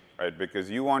authenticating me, right? Because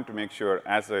you want to make sure,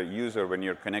 as a user, when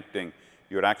you're connecting,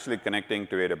 you're actually connecting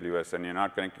to AWS, and you're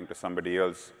not connecting to somebody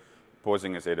else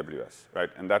posing as AWS, right?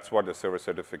 And that's what the server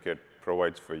certificate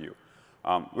provides for you.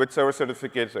 With server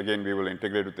certificates, again, we will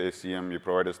integrate with ACM. You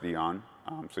provide us the ON.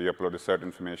 So you upload the cert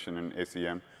information in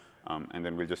ACM, and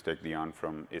then we'll just take the ON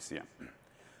from ACM.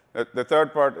 The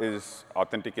third part is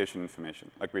authentication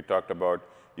information. Like we talked about,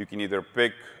 you can either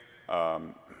pick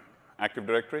Active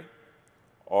Directory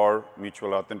or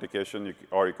mutual authentication,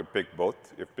 or you could pick both.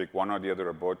 If you pick one or the other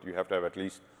or both, you have to have at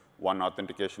least one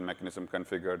authentication mechanism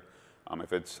configured.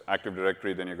 If it's Active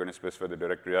Directory, then you're going to specify the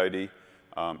directory ID.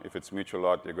 If it's mutual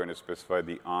auth, you're going to specify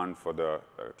the ON for the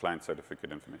client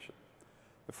certificate information.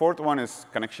 The fourth one is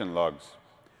connection logs.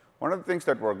 One of the things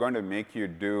that we're going to make you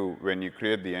do when you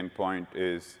create the endpoint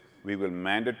is we will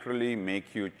mandatorily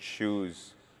make you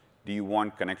choose, do you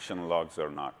want connection logs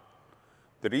or not?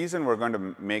 The reason we're going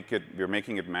to we're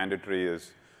making it mandatory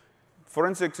is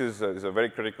forensics is a very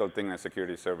critical thing in a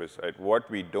security service. Right? What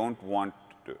we don't want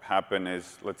to happen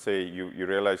is, let's say you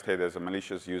realized, hey, there's a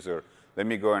malicious user. Let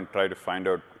me go and try to find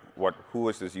out who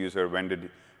is this user, when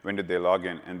did they log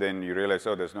in, and then you realize,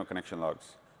 oh, there's no connection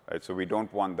logs. Right? So we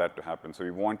don't want that to happen. So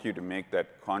we want you to make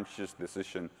that conscious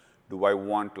decision, do I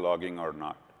want logging or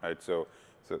not? Right? So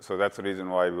that's the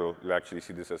reason why we'll actually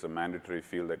see this as a mandatory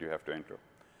field that you have to enter.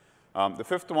 The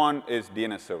fifth one is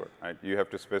DNS server. Right? You have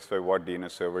to specify what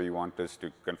DNS server you want us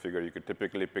to configure. You could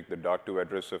typically pick the .2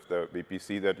 address of the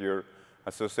VPC that you're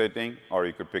associating, or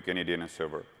you could pick any DNS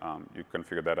server. You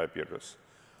configure that IP address.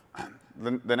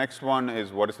 The next one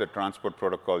is what is the transport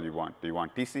protocol you want? Do you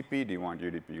want TCP? Do you want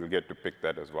UDP? You'll get to pick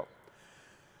that as well.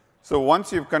 So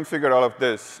once you've configured all of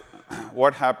this,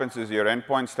 what happens is your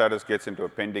endpoint status gets into a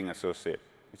pending associate,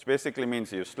 which basically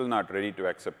means you're still not ready to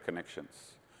accept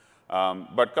connections.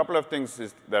 But a couple of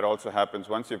things that also happens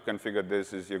once you've configured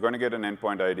this is you're going to get an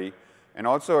endpoint ID, and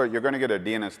also you're going to get a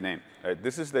DNS name. Right?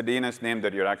 This is the DNS name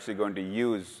that you're actually going to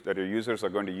use, that your users are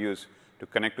going to use to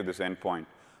connect to this endpoint.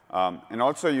 And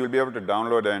also, you'll be able to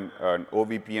download an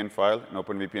OVPN file, an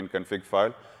OpenVPN config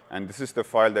file, and this is the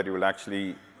file that you will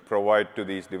actually provide to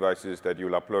these devices that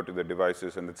you'll upload to the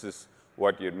devices, and this is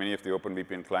what many of the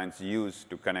OpenVPN clients use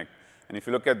to connect. And if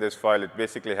you look at this file, it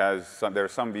basically has there are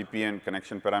some VPN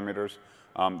connection parameters.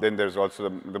 Then there's also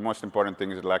the most important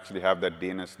thing is it'll actually have that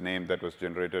DNS name that was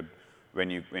generated when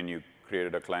you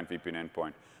created a client VPN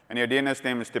endpoint. And your DNS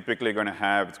name is typically going to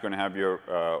have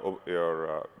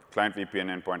your client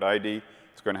VPN endpoint ID.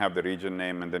 It's going to have the region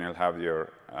name, and then you'll have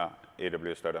your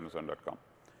aws.amazon.com.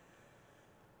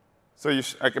 So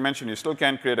like I mentioned, you still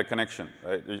can create a connection,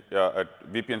 right? A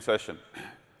VPN session.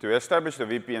 To establish the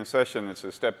VPN session, it's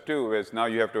step 2 is now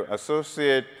you have to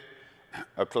associate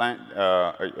a client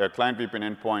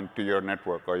VPN endpoint to your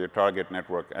network or your target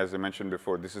network. As I mentioned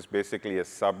before, this is basically a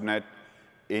subnet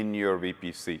in your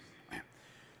VPC.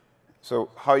 So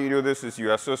how you do this is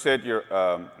you associate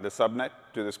the subnet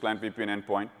to this client VPN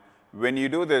endpoint. When you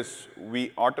do this,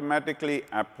 we automatically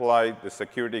apply the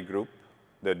security group,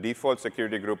 the default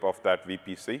security group of that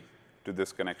VPC to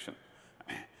this connection.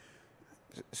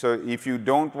 So if you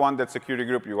don't want that security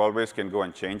group, you always can go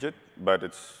and change it. But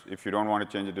if you don't want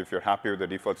to change it, if you're happy with the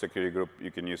default security group,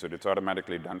 you can use it. It's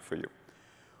automatically done for you.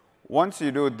 Once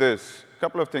you do this, a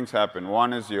couple of things happen.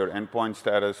 One is your endpoint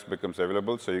status becomes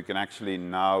available, so you can actually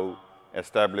now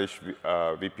establish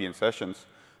VPN sessions.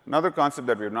 Another concept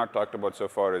that we have not talked about so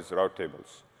far is route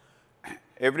tables.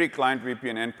 Every client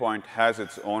VPN endpoint has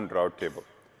its own route table.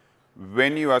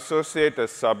 When you associate a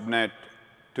subnet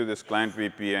to this client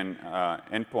VPN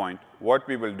endpoint, what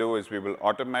we will do is we will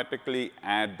automatically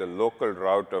add the local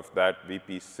route of that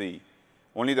VPC,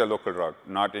 only the local route,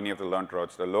 not any of the learned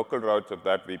routes, the local routes of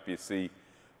that VPC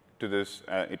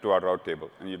to our route table.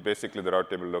 And basically, the route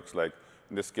table looks like,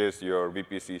 in this case, your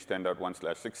VPC is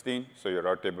 10.1/16. So your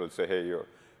route table will say, hey,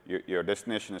 your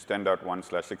destination is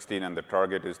 10.1/16, and the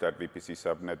target is that VPC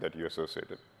subnet that you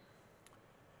associated.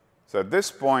 So at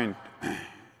this point,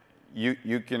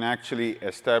 you can actually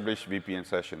establish VPN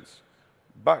sessions,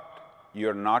 but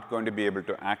you're not going to be able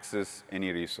to access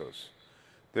any resource.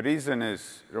 The reason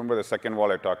is, remember the second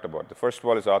wall I talked about. The first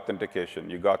wall is authentication.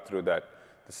 You got through that.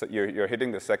 You're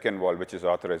hitting the second wall, which is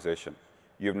authorization.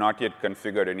 You've not yet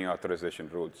configured any authorization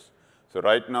rules. So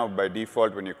right now, by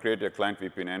default, when you create a client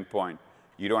VPN endpoint,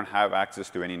 you don't have access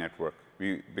to any network.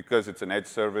 Because it's an edge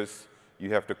service,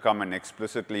 you have to come and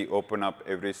explicitly open up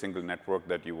every single network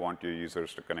that you want your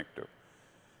users to connect to.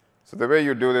 So the way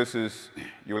you do this is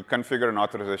you will configure an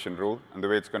authorization rule, and the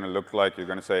way it's going to look like, you're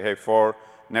going to say, hey, for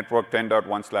network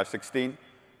 10.1/16,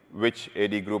 which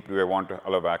AD group do I want to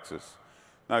allow access?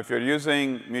 Now, if you're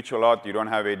using mutual auth, you don't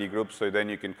have AD groups, so then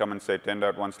you can come and say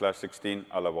 10.1/16,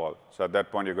 allow all. So at that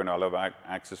point, you're going to allow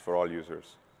access for all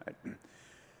users. Right?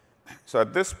 So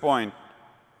at this point,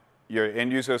 your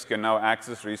end users can now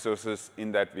access resources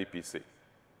in that VPC.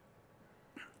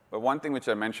 But one thing which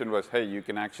I mentioned was, hey, you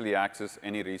can actually access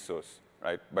any resource,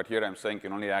 right? But here I'm saying you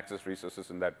can only access resources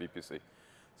in that VPC.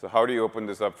 So how do you open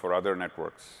this up for other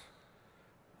networks?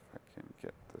 If I can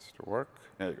get this to work.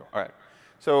 There you go. All right.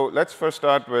 So let's first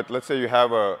start with, let's say you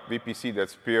have a VPC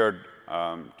that's peered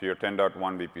to your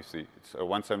 10.1 VPC. It's a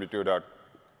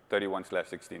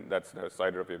 172.31/16. That's the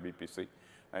CIDR of your VPC,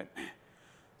 right?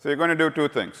 So you're going to do two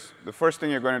things. The first thing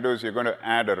you're going to do is you're going to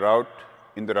add a route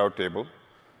in the route table,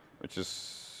 which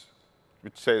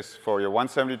says for your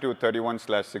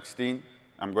 172.31/16,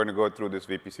 I'm going to go through this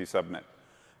VPC subnet.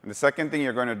 And the second thing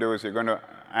you're going to do is you're going to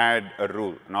add a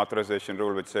rule, an authorization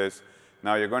rule, which says,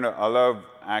 now you're going to allow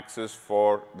access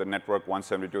for the network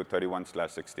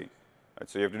 172.31/16. Right?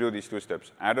 So you have to do these two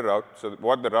steps. Add a route. So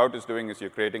what the route is doing is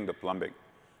you're creating the plumbing.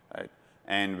 Right?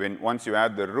 And once you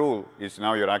add the rule,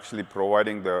 now you're actually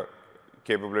providing the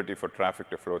capability for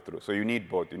traffic to flow through. So you need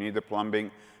both. You need the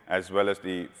plumbing as well as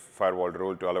the firewall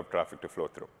rule to allow traffic to flow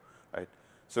through. Right?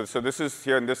 So this is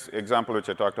here in this example which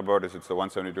I talked about it's the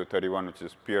 172.31, which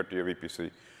is peer to your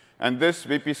VPC. And this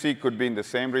VPC could be in the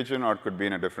same region or it could be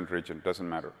in a different region. It doesn't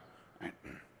matter. Right?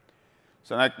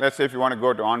 So let's say if you want to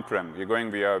go to on-prem, you're going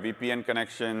via a VPN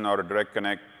connection or a direct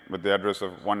connect with the address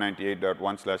of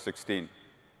 198.1/16.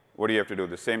 What do you have to do?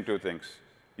 The same two things.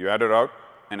 You add a route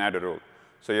and add a rule.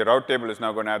 So your route table is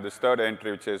now going to have this third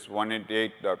entry, which is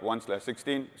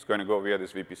 188.1/16. It's going to go via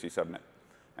this VPC subnet.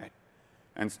 Right?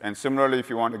 And similarly, if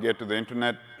you want to get to the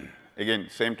internet, again,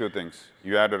 same two things.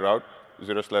 You add a route,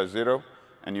 0/0,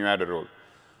 and you add a rule.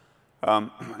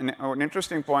 An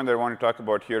interesting point that I want to talk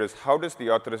about here is how does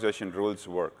the authorization rules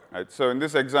work? Right? So in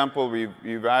this example,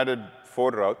 we've added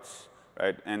 4 routes.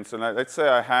 Right? And so let's say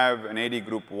I have an AD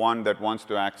group 1 that wants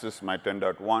to access my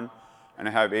 10.1, and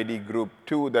I have AD group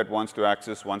 2 that wants to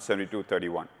access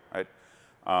 172.31. Right?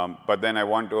 But then I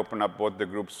want to open up both the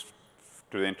groups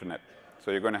to the internet.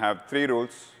 So you're going to have 3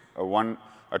 rules, a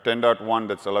 10.1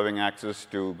 that's allowing access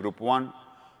to group 1,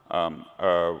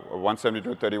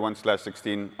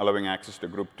 172.31/16 allowing access to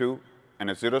group 2, and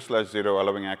a 0/0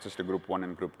 allowing access to group 1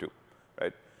 and group 2.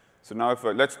 Right? So now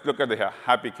let's look at the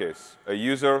happy case. A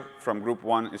user from group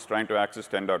 1 is trying to access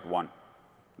 10.1.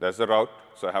 There's the route,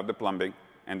 so I have the plumbing,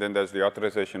 and then there's the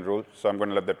authorization rule, so I'm going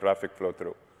to let the traffic flow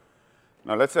through.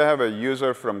 Now let's say I have a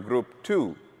user from group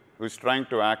 2 who's trying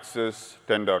to access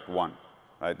 10.1.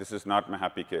 Right? This is not my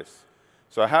happy case.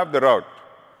 So I have the route,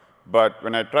 but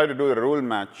when I try to do the rule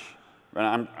match,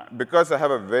 because I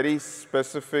have a very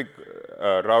specific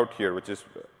route here, which is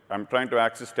I'm trying to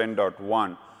access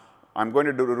 10.1, I'm going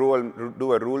to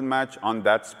do a rule match on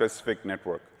that specific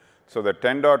network. So the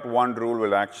 10.1 rule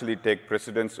will actually take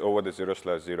precedence over the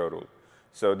 0/0 rule.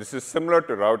 So this is similar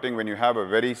to routing when you have a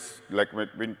very, like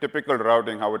in typical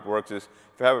routing, how it works is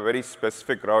if I have a very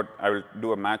specific route, I will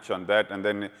do a match on that, and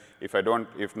then if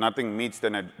nothing meets,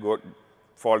 then I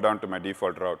fall down to my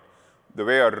default route. The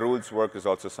way our rules work is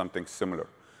also something similar.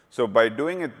 So by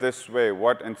doing it this way,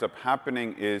 what ends up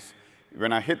happening is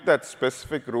when I hit that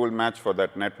specific rule match for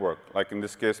that network, like in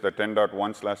this case, the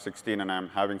 10.1/16, and I'm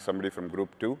having somebody from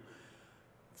group 2,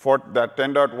 for that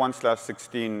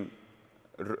 10.1/16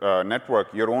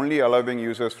 network, you're only allowing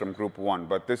users from group 1,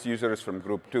 but this user is from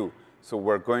group 2, so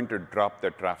we're going to drop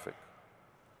the traffic.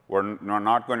 We're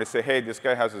not going to say, hey, this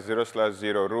guy has a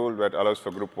 0/0 rule that allows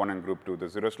for group 1 and group 2. The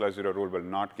 0/0 rule will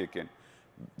not kick in.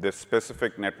 The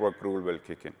specific network rule will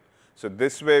kick in. So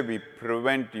this way, we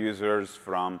prevent users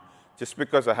from, just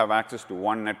because I have access to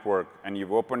one network and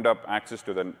you've opened up access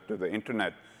to the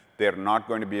internet, they're not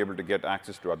going to be able to get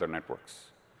access to other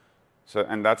networks. So,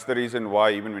 and that's the reason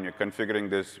why even when you're configuring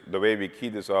this, the way we key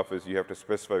this off is you have to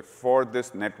specify for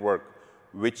this network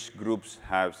which groups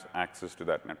have access to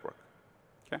that network.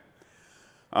 Okay?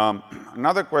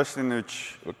 Another question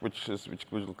which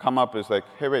will come up is like,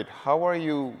 hey, wait, how are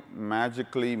you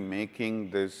magically making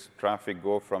this traffic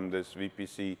go from this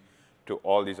VPC to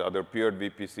all these other peered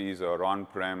VPCs or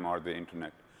on-prem or the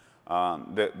internet?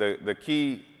 The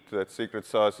key to that secret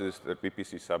sauce is the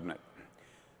VPC subnet.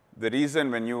 The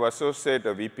reason when you associate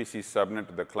a VPC subnet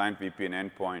to the client VPN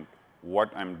endpoint, what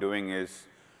I'm doing is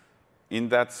in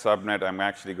that subnet, I'm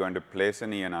actually going to place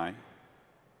an ENI,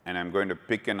 and I'm going to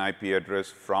pick an IP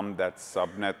address from that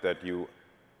subnet that you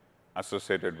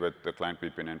associated with the client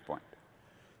VPN endpoint.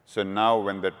 So now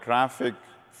when the traffic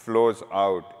flows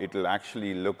out, it will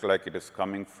actually look like it is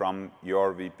coming from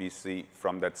your VPC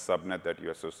from that subnet that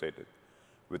you associated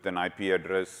with an IP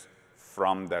address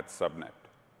from that subnet.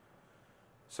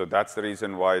 So that's the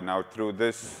reason why now through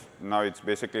this, now it's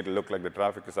basically to look like the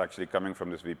traffic is actually coming from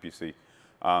this VPC.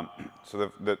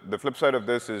 So the flip side of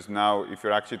this is now if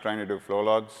you're actually trying to do flow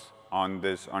logs on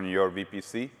your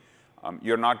VPC,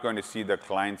 you're not going to see the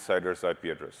client-sider's IP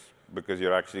address because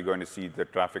you're actually going to see the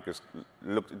traffic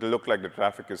it'll look like the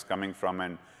traffic is coming from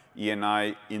an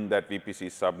ENI in that VPC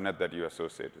subnet that you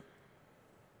associated.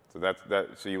 So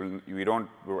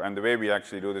and the way we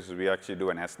actually do this is we actually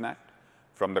do an SNAT.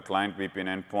 From the client VPN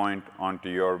endpoint onto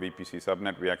your VPC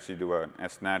subnet, we actually do an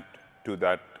SNAT to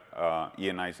that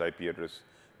ENI's IP address.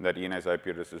 And that ENI's IP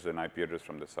address is an IP address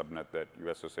from the subnet that you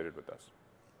associated with us.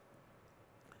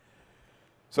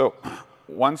 So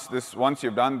once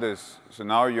you've done this, so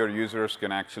now your users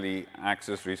can actually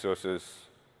access resources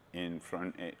in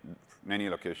any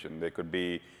location. They could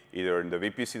be either in the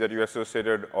VPC that you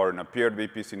associated or in a peered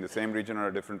VPC in the same region or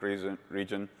a different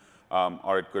region.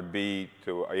 Or it could be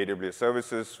to AWS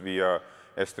services via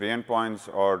S3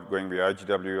 endpoints or going via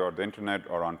IGW or the internet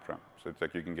or on-prem. So it's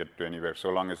like you can get to anywhere so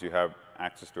long as you have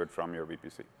access to it from your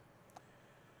VPC.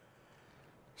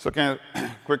 So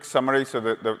quick summary. So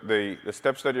the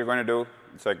steps that you're going to do,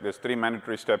 it's like there's 3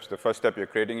 mandatory steps. The first step, you're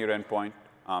creating your endpoint.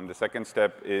 The second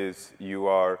step is you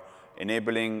are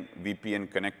enabling VPN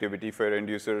connectivity for your end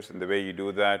users. And the way you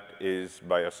do that is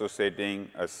by associating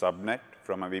a subnet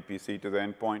from a VPC to the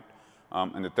endpoint.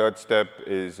 And the third step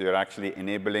is you're actually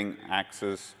enabling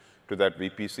access to that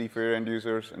VPC for your end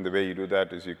users. And the way you do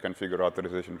that is you configure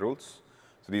authorization rules.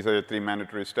 So these are your 3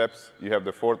 mandatory steps. You have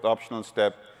the 4th optional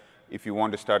step. If you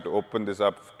want to start to open this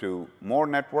up to more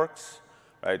networks,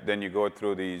 right, then you go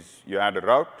through these. You add a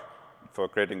route for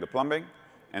creating the plumbing,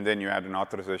 and then you add an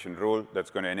authorization rule that's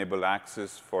going to enable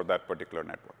access for that particular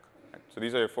network. Right? So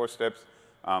these are your 4 steps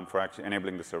for actually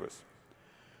enabling the service.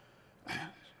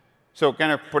 So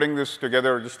kind of putting this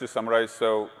together, just to summarize,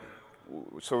 so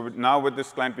now with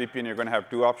this client VPN, you're going to have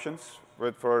 2 options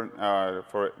for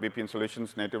VPN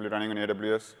solutions natively running on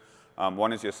AWS.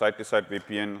 One is your site-to-site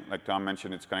VPN. Like Tom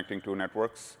mentioned, it's connecting 2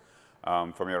 networks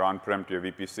from your on-prem to your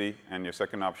VPC. And your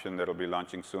second option that will be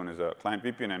launching soon is a client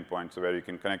VPN endpoint, so where you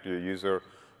can connect your user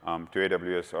to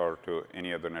AWS or to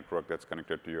any other network that's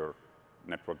connected to your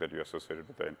network that you associated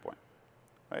with the endpoint.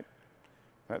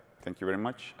 Right? Thank you very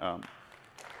much.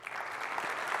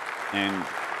 And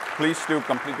please do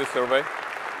complete the survey.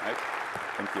 Right?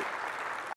 Thank you.